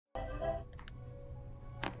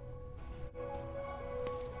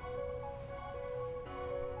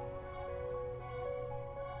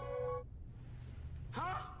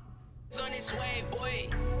this way, boy.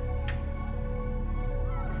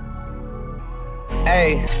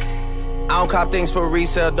 Hey, I don't cop things for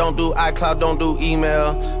resale. Don't do iCloud, don't do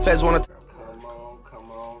email. Feds wanna. Come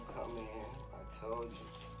in. I told you,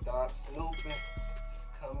 stop snooping. Just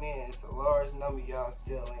come in. It's a large number. Y'all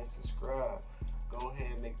still ain't subscribed. Go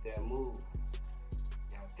ahead and make that move.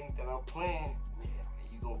 Y'all think that I'm playing?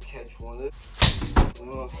 You gonna catch one of them. You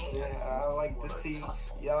know what I'm saying? I like to see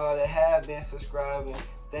y'all that have been subscribing.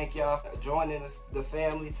 Thank y'all for joining us, the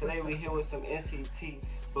family. Today we here with some NCT.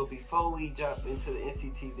 But before we jump into the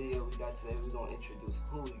NCT video we got today, we're gonna introduce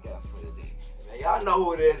who we got for today. Man, y'all know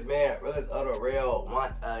who it is, man. Realest of the real.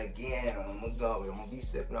 Once again, I'm gonna be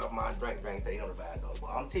sipping off my drink, so you know the vibe though.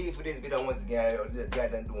 But I'm telling you for this video once again, I just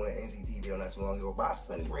got done doing an NCT video not too long ago by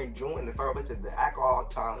Sunnyrenjun, the first to the alcohol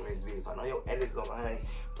tolerance video. So I know your edits on behind.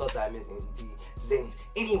 Plus I miss NCT things.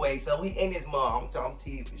 Anyway, so we in this month. I'm telling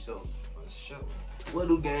you for sure. For sure. What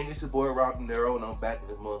do, gang? It's your boy Rob Nero, and I'm back in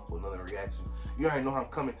this month for another reaction. You already know how I'm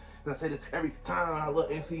coming. I say this every time. I love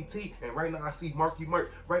NCT, and right now I see Marky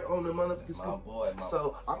Mark right on the motherfucking screen.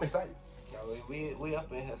 So I'm excited. We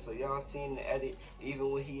up in here, so y'all seen the edit.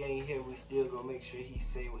 Even when he ain't here, we still gonna make sure he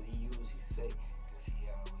say what he say, cause he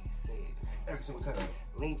always say it. Every single time.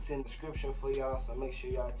 Links in the description for y'all, so make sure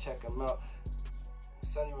y'all check them out.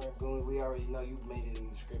 Sunnyrenjun, we already know you made it in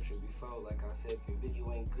the description before. Like I said, if your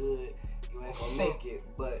video ain't good, you ain't gonna make it.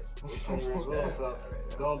 But it's Sunnyrenjun, so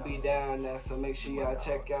gonna be down there. So make sure y'all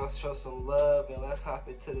check out, show some love, and let's hop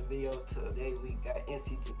into the video. Today we got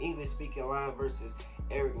NCT English speaking line versus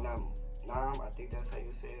Eric Nam. I think that's how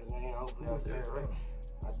you say his name. Hopefully I said it right.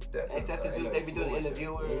 Ain't that the dude they be doing the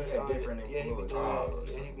interview with? Yeah, different. Yeah, he be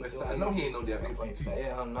doing. I know he ain't no damn NCT.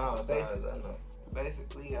 Yeah, I know.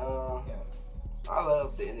 Basically, I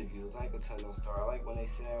love the interviews. I ain't gonna tell no story. I like when they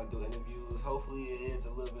sit down and do interviews. Hopefully it is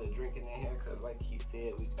a little bit of drinking in here, cause like he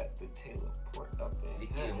said, we got the Taylor Port up in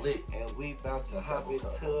here, and we about to hop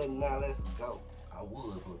into now. Let's go. I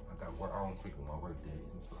would, but I got work. I don't pick on my work days.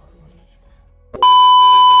 I'm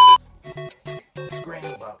sorry.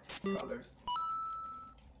 Grandma brothers.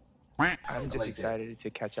 I'm just excited to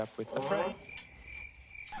catch up with a friend.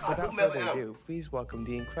 Without further ado, please welcome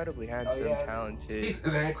the incredibly handsome, talented, He's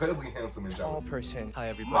an incredibly handsome and tall person. Hi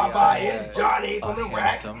everybody. My guy is Johnny from the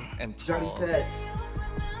rack. Handsome and Johnny tall. Tag.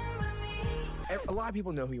 A lot of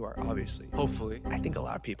people know who you are, obviously. Hopefully. I think a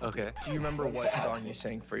lot of people do. Okay. Do you remember what song you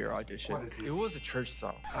sang for your audition? It was a church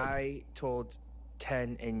song. I told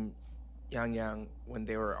Ten and Yang when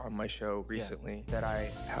they were on my show recently that I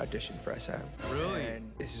auditioned for SM. Really? And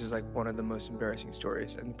this is like one of the most embarrassing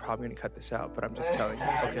stories. I'm probably gonna cut this out, but I'm just telling you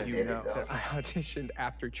so you know that I auditioned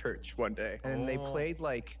after church one day. And they played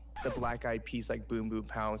like the Black Eyed Peas, like Boom Boom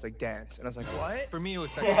Pounds, like dance. And I was like, what? For me, it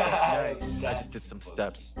was sexy. Nice. I just did some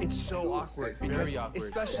steps. It's so awkward Very because awkward.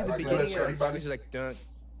 especially the beginning of the song is like dun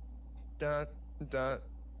dun dun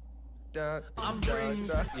dun. I'm dun,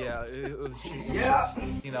 dun. Yeah, it was. Yeah.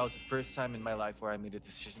 You know, that was the first time in my life where I made a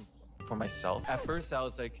decision for myself. At first, I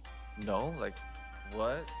was like, no, like,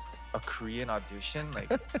 what? A Korean audition? Like,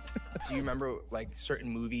 Do you remember like certain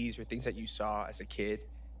movies or things that you saw as a kid?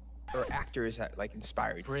 Or actors that like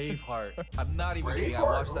inspired you? Braveheart. I'm not even kidding. I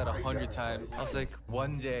watched that 100 times. I was like,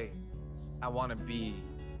 one day, I want to be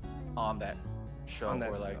on that show On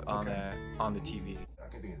that or like show, okay. on the TV. I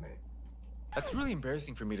can't think of his name. That's really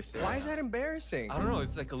embarrassing for me to say. Why is that embarrassing? I don't know.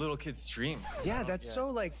 It's like a little kid's dream. Yeah, that's so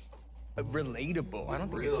like relatable. I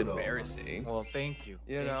don't think it's embarrassing. Well, thank you.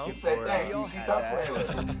 You know? You said thank We you. all See, had stop that.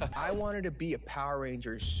 playing with it. I wanted to be a Power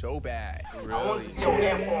Ranger so bad. I want to see your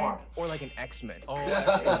hand form. Or like an X-Men. Oh,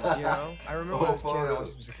 You know? I remember when I was a kid, I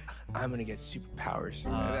was just like, I'm gonna get superpowers.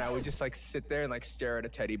 And then I would just like sit there and like stare at a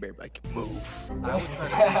teddy bear, like, move. I would try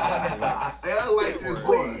to I like this,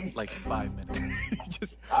 please. like 5 minutes.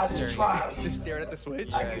 just I just try. just staring at the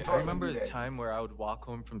switch. I can I remember the time where I would walk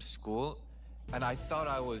home from school and I thought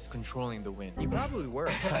I was controlling the wind. You probably were.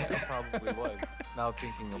 I probably was. Now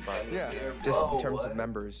thinking about it. Yeah. Just in terms of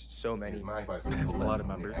members, so many. His mind probably A lot of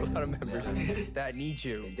members. A lot of members that need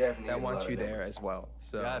you, It definitely that is a want lot you of there as well.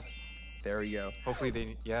 So Yes. there we go. Hopefully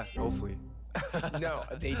they, hopefully. No,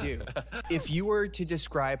 they do. If you were to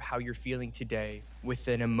describe how you're feeling today with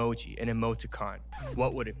an emoji, an emoticon,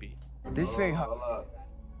 what would it be? This is very hard. Hold up.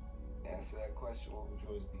 Answer that question. What would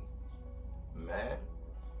yours be? Man,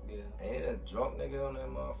 Yeah. ain't a drunk nigga on that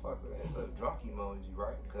motherfucker. It's a drunk emoji,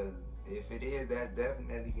 right? Because if it is, that's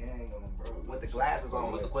definitely gang on, bro. With the glasses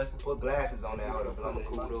on. What's the question? Put glasses on there. Hold up, I'm a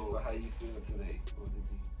cool For dude. how you feel today, what would it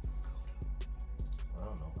be? I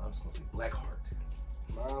don't know. I'm just gonna say Black Heart.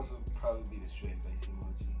 Mine would probably be the straight face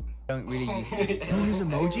emoji. don't really use it. You don't use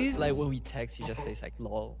emojis? Like when we text, you just say like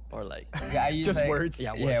lol or like Yeah, I use Just like, words?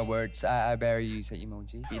 Yeah, words. I barely use an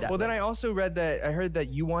emoji. Well, then I also read that, I heard that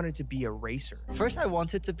you wanted to be a racer. First, I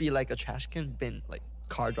wanted to be like a trash can bin, like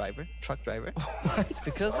car driver, truck driver.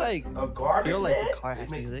 Because like A garbage you know, like the man? car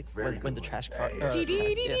has music when the trash car.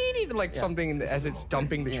 Even like something as it's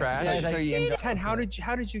dumping the trash. So you enjoy. Ten, how did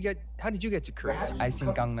you get to cruise? I sing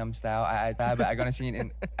Gangnam Style. But I'm gonna sing it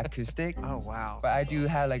in acoustic. Oh wow. But I do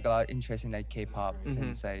have like a lot of interest in like K-pop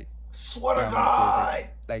since like Swear to kids, God.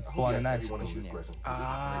 like 보아는 Everyone is this 안 question.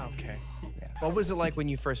 Ah, okay. Yeah. What was it like when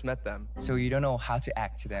you first met them? So you don't know how to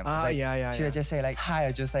act to them. It's Ah, like, yeah. Should I just say like hi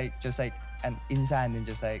or just like an insa and then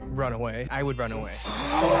just like Run away. I would run away.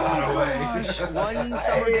 Oh, One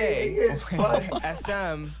summer day, It's funny.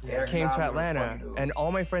 SM Eric came and to I were Atlanta, funny dudes. and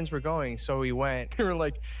all my friends were going, so we went. They were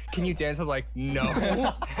like, "Can you dance?" I was like, "No."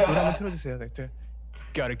 한번 틀어주세요. Like,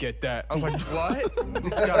 gotta get that. I was like, "What?"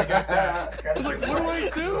 Gotta get that. I was like, "What do I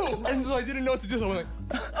do?" And so I didn't know what to do. So I'm like,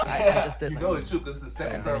 I just did You like know it's true because it's the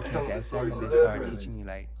second time Came telling to the SM story. and to they started everybody. teaching me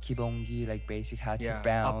like 기본기, like basic how to yeah,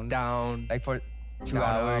 bounce, up, down, like for 2 down,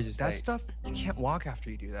 hours. up. Just That like, stuff you can't walk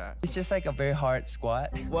after you do that. it's just like a very hard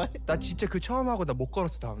squat. what? 나 진짜 그 처음 하고 나 못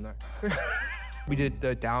걸었어 다음 날. We did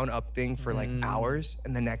the down up thing for like hours,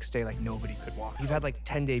 and the next day like nobody could walk. You've had like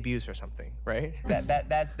 10 debuts or something, right?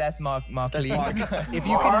 That's Mark Lee. If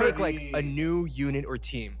you can make like a new unit or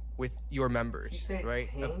team with your members, said right,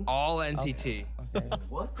 of team? all NCT, Okay.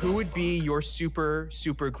 What? who would be your super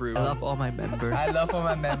group? I love all my members. I love all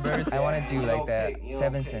my members. I want to do like that You don't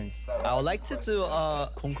Seven pick. Sense. I would like to do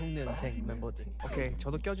 00년생 멤버들. Okay,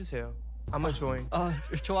 저도 껴주세요. I'm gonna join.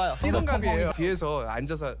 좋아요. 띠동갑이에요. 뒤에서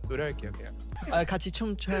앉아서 노래할게요 그냥. 같이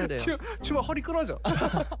춤 춰야 돼요. 춤은 허리 끊어져.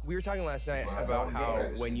 We were talking last night about how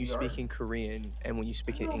when you speak in Korean and when you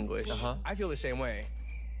speak in English, I feel the same way.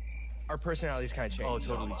 Our personalities kind of change. Oh,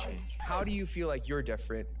 totally change. How do you feel like you're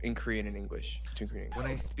different in Korean and English? Between Korean and When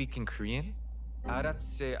I speak in Korean, I'd have to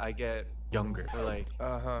say I get younger or like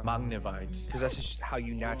막내 vibes. Because that's just how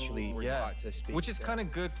you naturally were taught to speak. Which is kind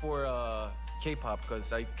of good for K-pop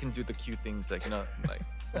because I can do the cute things like like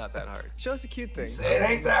it's not that hard. Show us a cute thing. Say it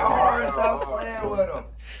ain't that hard. Stop playing with them.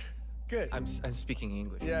 Good. I'm speaking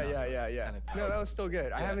English. Yeah. Kinda No, that was still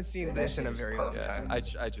good. I haven't seen this in a very long time. I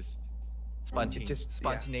just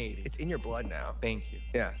spontaneity. It's in your blood now. Thank you.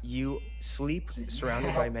 Yeah. You sleep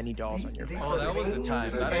surrounded by many dolls on your bed. Oh, that was the time,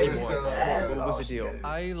 not anymore. What was the deal?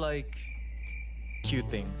 I like cute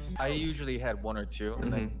things. I usually had 1 or 2,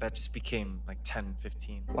 and then that just became like 10,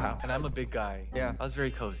 15. Wow. And I'm a big guy. Yeah. I was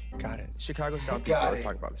very cozy. Got it. Chicago style pizza. Let's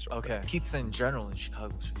talk about this. Okay. Pizza in general in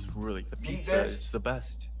Chicago is just really the pizza that? is the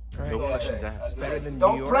best. Right. No questions asked. Better than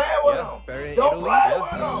Don't New York. play with Yeah. him. Better than Don't Italy. play Yeah.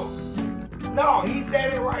 with him. No, he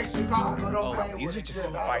said it right, Chicago. Don't play with these are him. just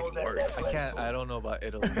some God fighting knows that's words. that I can't. place, I don't know about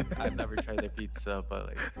Italy. I've never tried their pizza, but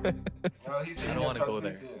like, I don't wanna go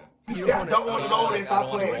there. He said, I don't want to go there. Stop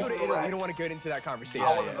playing. You don't want to get into that conversation.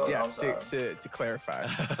 I wanna go, Yes, I'm to clarify.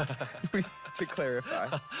 To clarify.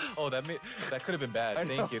 oh, that could have been bad.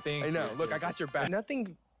 Thank you. I know. Look, I got your back.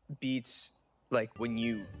 Nothing beats like when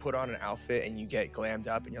you put on an outfit and you get glammed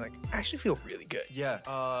up and you're like, I actually feel really good. Yeah.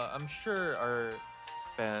 I'm sure our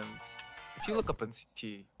fans. If you look up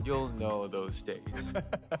NCT, you'll know those days.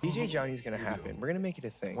 DJ Johnny's gonna happen. We're gonna make it a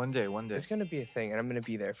thing. One day. It's gonna be a thing, and I'm gonna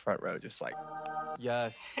be there front row, just like.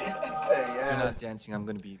 Yes. He said, If you're not yes. dancing, I'm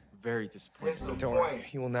gonna be very disappointed. It's the Don't point. worry,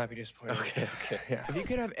 you will not be disappointed. Okay. Yeah. If you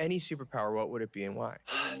could have any superpower, what would it be and why?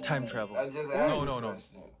 Time travel. I just No.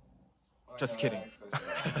 Just kidding.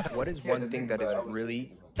 What is one thing that has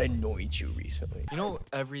really annoyed you recently? You know,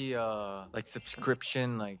 every like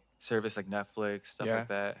subscription like service like Netflix stuff Yeah. like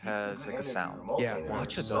that has like a sound. Yeah.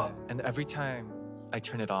 Watch it does, and every time I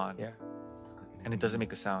turn it on, Yeah. and it doesn't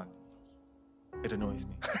make a sound, it annoys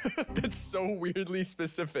me. That's so weirdly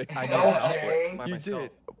specific. I Okay. by You myself.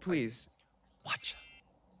 did. Please. Watch.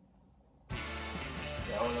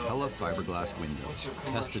 Hella fiberglass windows,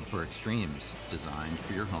 tested for extremes, designed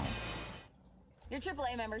for your home. Your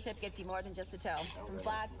AAA membership gets you more than just a tow. From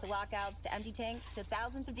flats to lockouts to empty tanks to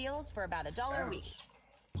thousands of deals for about $1 a week.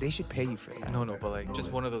 They should pay you for that. No, but like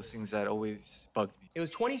just one of those things that always bugged me. It was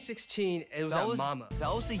 2016. It was at Mama.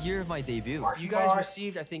 That was the year of my debut. You guys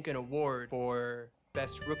received, I think, an award for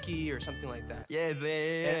best rookie or something like that.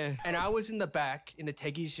 Yeah. And I was in the back in the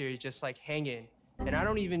대기실 just like hanging. And I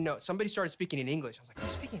don't even know. Somebody started speaking in English. I was like,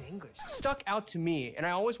 who's speaking English? Stuck out to me. And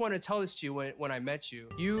I always wanted to tell this to you when I met you.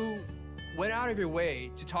 You went out of your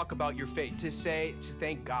way to talk about your faith, to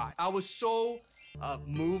thank God. I was so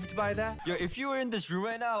moved by that. Yo, if you were in this room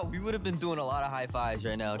right now, we would have been doing a lot of high fives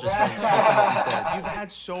right now. Just like what you said. You've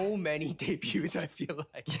had so many debuts, I feel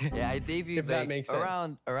like. Yeah, I debuted If that makes sense.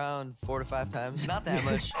 around 4 to 5 times. Not that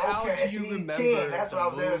much. How do you remember? 10. That's what I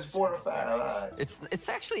was there. It's moves? 4 to 5. It's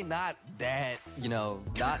actually not that, you know,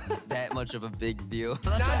 not that much of a big deal. It's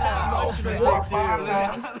not that much of a big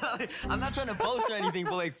deal. I'm not trying to boast or anything,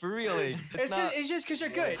 but like for real, like It's just because you're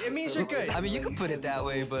good. It means you're good. I mean, you could put it that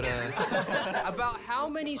way, but About how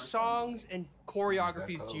many songs and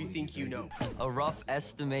choreographies do you think you know? a rough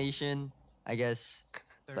estimation, I guess,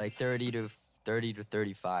 like 30 to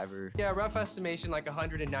 35 or. Yeah, rough estimation, like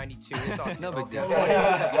 192 songs. No big deal. What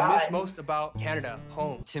is it you miss most about Canada,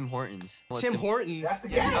 home? Tim Hortons. Tim Hortons? That's the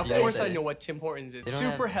gas Of station. course I know what Tim Hortons is. They don't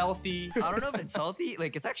Super have- healthy. I don't know if it's healthy.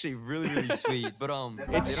 Like it's actually really sweet, but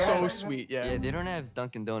It's so sweet, yeah, they don't have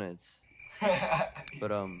Dunkin' Donuts,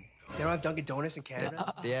 but They don't have Dunkin' Donuts in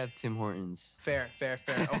Canada? they have Tim Hortons. Fair.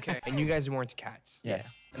 Okay. And you guys are more into cats.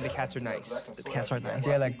 Yes. And the cats are nice. The cats are nice.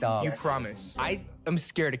 They're like dogs. You promise. I am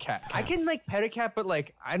scared of cats. I can like pet a cat, but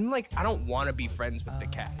like I don't want to be friends with the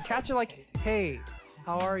cat. Cats are like, hey,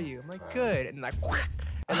 how are you? I'm like, good. And like,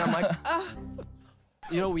 and I'm like, ah.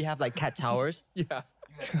 You know, we have like cat towers. Yeah.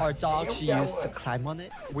 Our dog, she used to climb on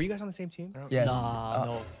it. Were you guys on the same team? Yes.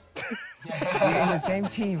 No. We're in the same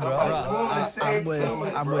team, bro.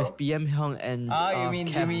 I'm with BM Hyung and. Oh,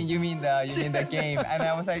 you mean the game? And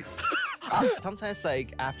I was like, Sometimes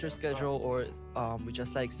like after schedule or we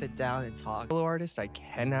just like sit down and talk. Solo artist, I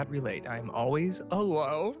cannot relate. I'm always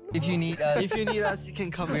alone. if you need us, If you need us, you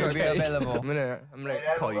can come to we're our place. available. I'm gonna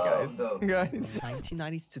that's call you guys. love, though. Guys.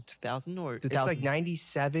 1990s to 2000 or It's 2000. like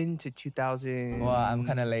 97 to 2000. Well, I'm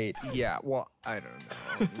kind of late. Yeah, well, I don't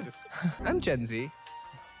know. I'm Gen Z.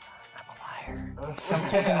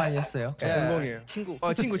 조금 많이 했어요. 친구.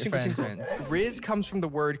 Oh, 친구. Friends. Riz comes from the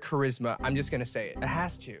word charisma. I'm just gonna say it. It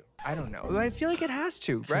has to. I don't know. I feel like it has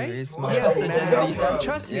to, right? Charisma. Yes, Trust the man. Gen Z.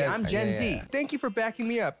 Trust me, Yeah, I'm Gen yeah, Z. yeah. Thank you for backing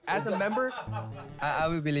me up. As a member, I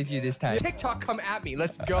will believe you this time. TikTok, come at me.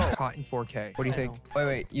 Let's go. Caught in 4K. What do you think?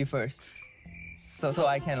 Wait, you first. So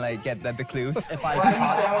I can like get the clues. If I Why you say I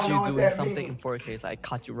caught don't know you what doing that something means? in 4K, so I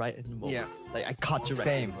caught you right in the moment. Yeah. Like I caught you right.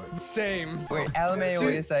 Same. Same. Wait, LMAO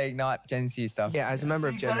is like not Gen Z stuff. Yeah, as a member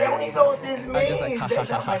of So Gen they don't Z. even know what this means. just like,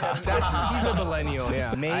 They might not be- He's a millennial.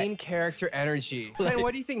 Yeah. Main character energy. Ten,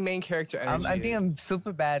 what do you think main character energy I think is? I'm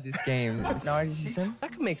super bad at this game. It's narcissism.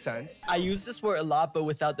 That could make sense. I use this word a lot, but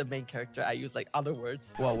without the main character, I use like other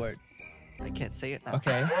words. What word? I can't say it now.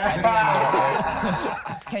 Okay. I think I know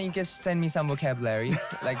what word. Can you just send me some vocabularies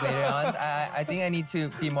like later on? I think I need to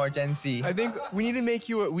be more Gen Z. I think we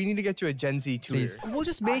need to get you a Gen Z tutor. Please. We'll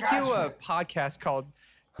just make you a podcast called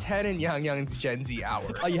Ted and Yang Yang's Gen Z Hour.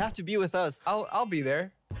 Oh, you have to be with us. I'll be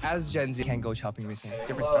there as Gen Z. Can't go shopping with him.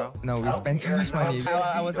 Different style. No, we spent too much money.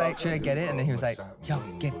 I was like, should I get it? And then he was like, yo,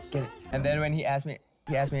 get it. And then when he asked me,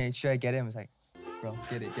 should I get it? I was like, bro,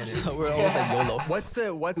 get it. We're almost like YOLO. What's the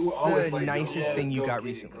always like nicest YOLO. thing you got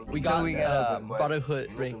recently? We got we got a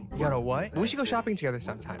brotherhood ring. You got a what? We should go shopping together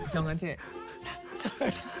sometime. 형한테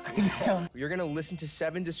You're gonna listen to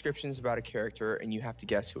 7 descriptions about a character and you have to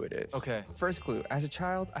guess who it is. Okay. First clue. As a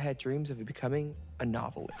child, I had dreams of becoming a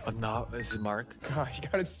novelist. Is it Mark? Gosh, you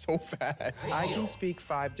got it so fast. I can speak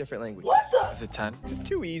 5 different languages. What the? Is it 10? This is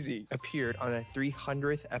too easy. Appeared on the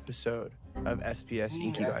 300th episode of SPS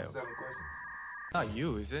Inkigayo. 7 questions. Not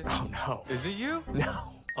you, is it? Oh no. Is it you?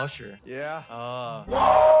 No. Usher. Yeah. Like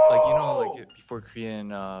you know, like before Korean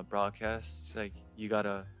broadcasts, like you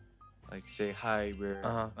gotta like say hi. We're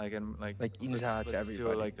like and like insa to let's do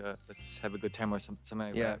everybody. like let's have a good time or something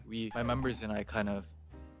like Yeah. that. My members and I kind of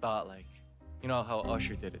thought like, you know how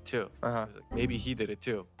Usher did it too. Uh-huh. It was like, maybe he did it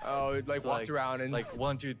too. Oh, like So, walked around and like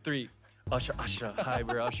 1, 2, 3. Usher. Hi,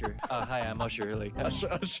 we're Usher. Hi, I'm Usher. Like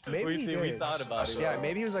Usher. Maybe he we did. thought about it. Yeah,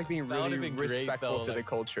 maybe he was like being That would've really been great, respectful though, to the like-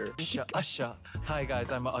 culture. Usher. Hi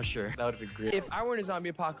guys, I'm Usher. That would have been great. If I were in a zombie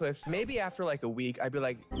apocalypse, maybe after like a week, I'd be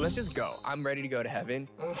like, let's just go. I'm ready to go to heaven.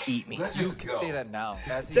 Eat me. Let's You just could go. say that now.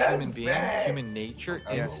 As a That's human being, bad. human nature,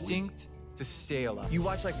 instinct to stay alive. You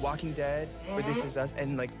watch like Walking Dead or This Is Us,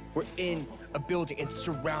 and like we're in a building and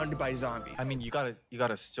surrounded by zombies. I mean, you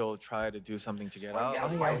gotta still try to do something to get out. I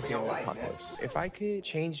think I would feel the apocalypse. If I could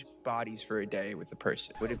change bodies for a day with a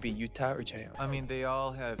person, would it be Utah or Chaeyoung? I mean, they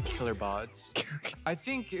all have killer bods. I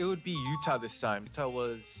think it would be Utah this time. Utah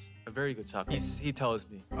was a a very good soccer. He tells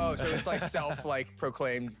me. Oh, so it's like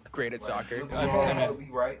proclaimed great at soccer. He'll be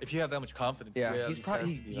right. If you have that much confidence. Yeah, he's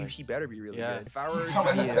probably he better be really good. If I were He's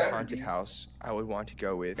to be in a better haunted be. house, I would want to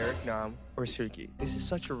go with Eric Nam or Suki. This is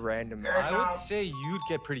such a random. I would say you'd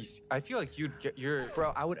get pretty. I feel like you'd get your.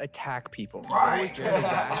 Bro, I would attack people. Right.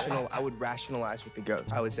 I would rationalize with the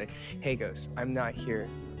ghost. I would say, hey ghost, I'm not here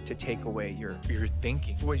to take away your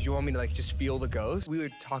thinking. What, you want me to like just feel the ghost? We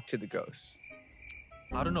would talk to the ghost.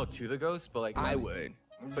 I don't know to the ghost, but like I would.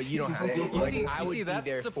 But you don't have to. You see,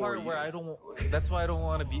 that's the part where I don't. That's why I don't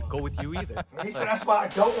want to go with you either. He said that's why I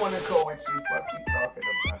don't want to go with you. What you talking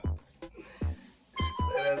about? He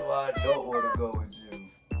said that's why I don't want to go with you.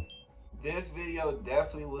 This video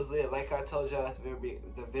definitely was lit. Like I told y'all at the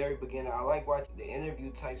very beginning, I like watching the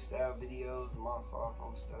interview type style videos. My fault if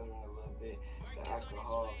I'm stuttering a little bit. The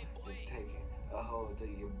alcohol is taking a hold of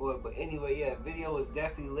your boy. But anyway, yeah, video was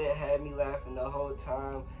definitely lit. Had me laughing the whole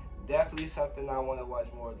time. Definitely something I want to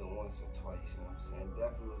watch more than once or twice. You know what I'm saying?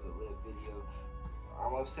 Definitely was a lit video.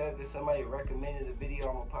 I'm upset that somebody recommended a video.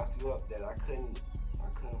 I'm gonna pop you up that I couldn't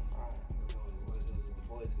find. I don't know what it was. It was the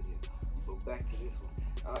boys video. But back to this one.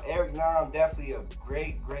 Eric Nam, definitely a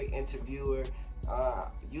great interviewer.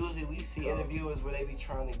 Usually we see interviewers where they be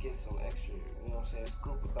trying to get some extra, you know what I'm saying,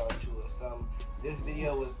 scoop about you or something. This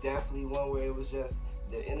video was definitely one where it was just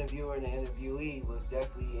the interviewer and the interviewee was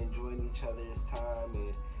definitely enjoying each other's time.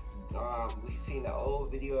 And we seen the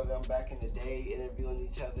old video of them back in the day interviewing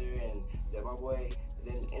each other, and that my boy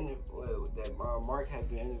Mark has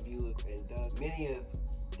been interviewed and done many of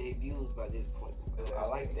debuts by this point. I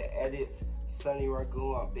like the edits.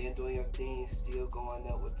 Sunnyrenjun, I've been doing your thing, still going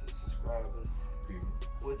up with the subscribers.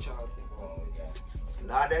 What y'all think about that?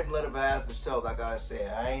 Nah, that let a vibes for sure. Like I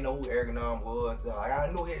said, I ain't know who Eric Nam was. Like, I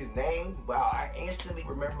knew his name, but I instantly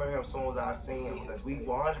remember him as soon as I seen him, because we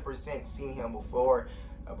 100% seen him before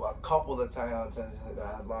a couple of times.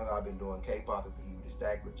 How long I've been doing K-pop, if he would have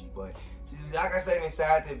stacked with you. But like I said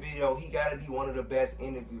inside the video, he got to be one of the best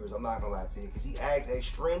interviewers. I'm not gonna lie to you, because he asks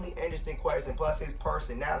extremely interesting questions. Plus his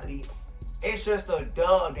personality, it's just a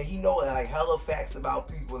dub that he know like hella facts about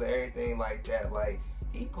people and everything like that. Like,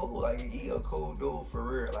 he cool, like he a cool dude for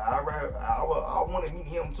real. Like I want to meet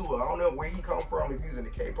him too. I don't know where he come from, if he's in the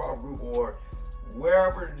K-pop group or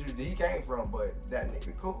wherever he came from, but that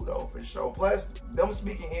nigga cool though for sure. Plus them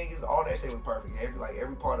speaking English, all that shit was perfect.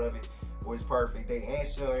 Every part of it was perfect. They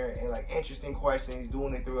answer and like interesting questions,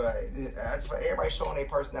 doing it through everybody showing their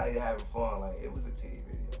personality, having fun. Like, it was a TV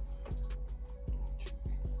video.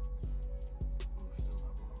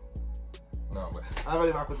 No, but I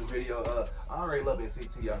really rock with the video. I already love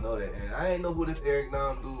NCT, y'all know that. And I didn't know who this Eric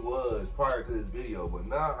Nam dude was prior to this video, but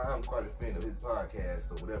now I'm quite a fan of his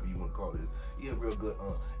podcast, or whatever you want to call this. He a real good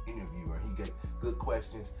interviewer. He get good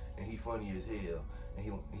questions, and he funny as hell. And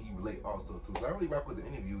he relate also too. So I really rock with the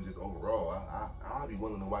interviews just overall. I'll be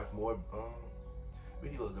willing to watch more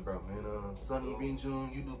videos about, man.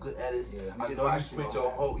 Sunnyrenjun, you do good edits. Yeah, I know you spent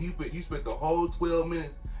your whole you spent the whole 12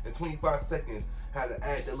 minutes and 25 seconds how to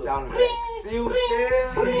add that sound little effects. See what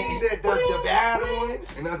the bad one.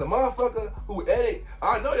 And as a motherfucker who edit,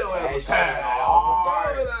 I know your ass was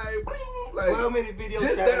like 12-minute videos.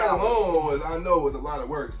 Just that alone was a lot of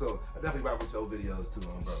work. So I definitely rock with your videos too,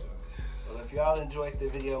 bro. Well, if y'all enjoyed the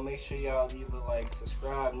video, make sure y'all leave a like,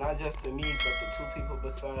 subscribe, not just to me, but the two people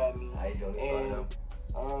beside me. And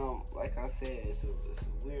like I said, it's a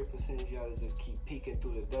weird percentage of y'all to just keep peeking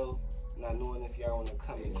through the door, not knowing if y'all want to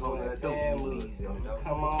come and join the family.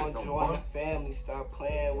 Come on, join the family. Stop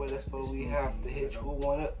playing with us, but we have to hit you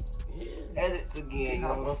one up. Edits again, you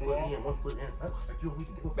know what I'm saying?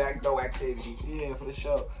 Backdoor activity. Yeah, for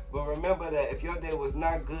sure. But remember that if your day was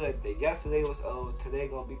not good, that yesterday was old, today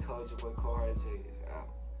gonna be cold. Your boy ColdHearted is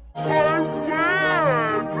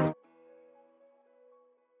out.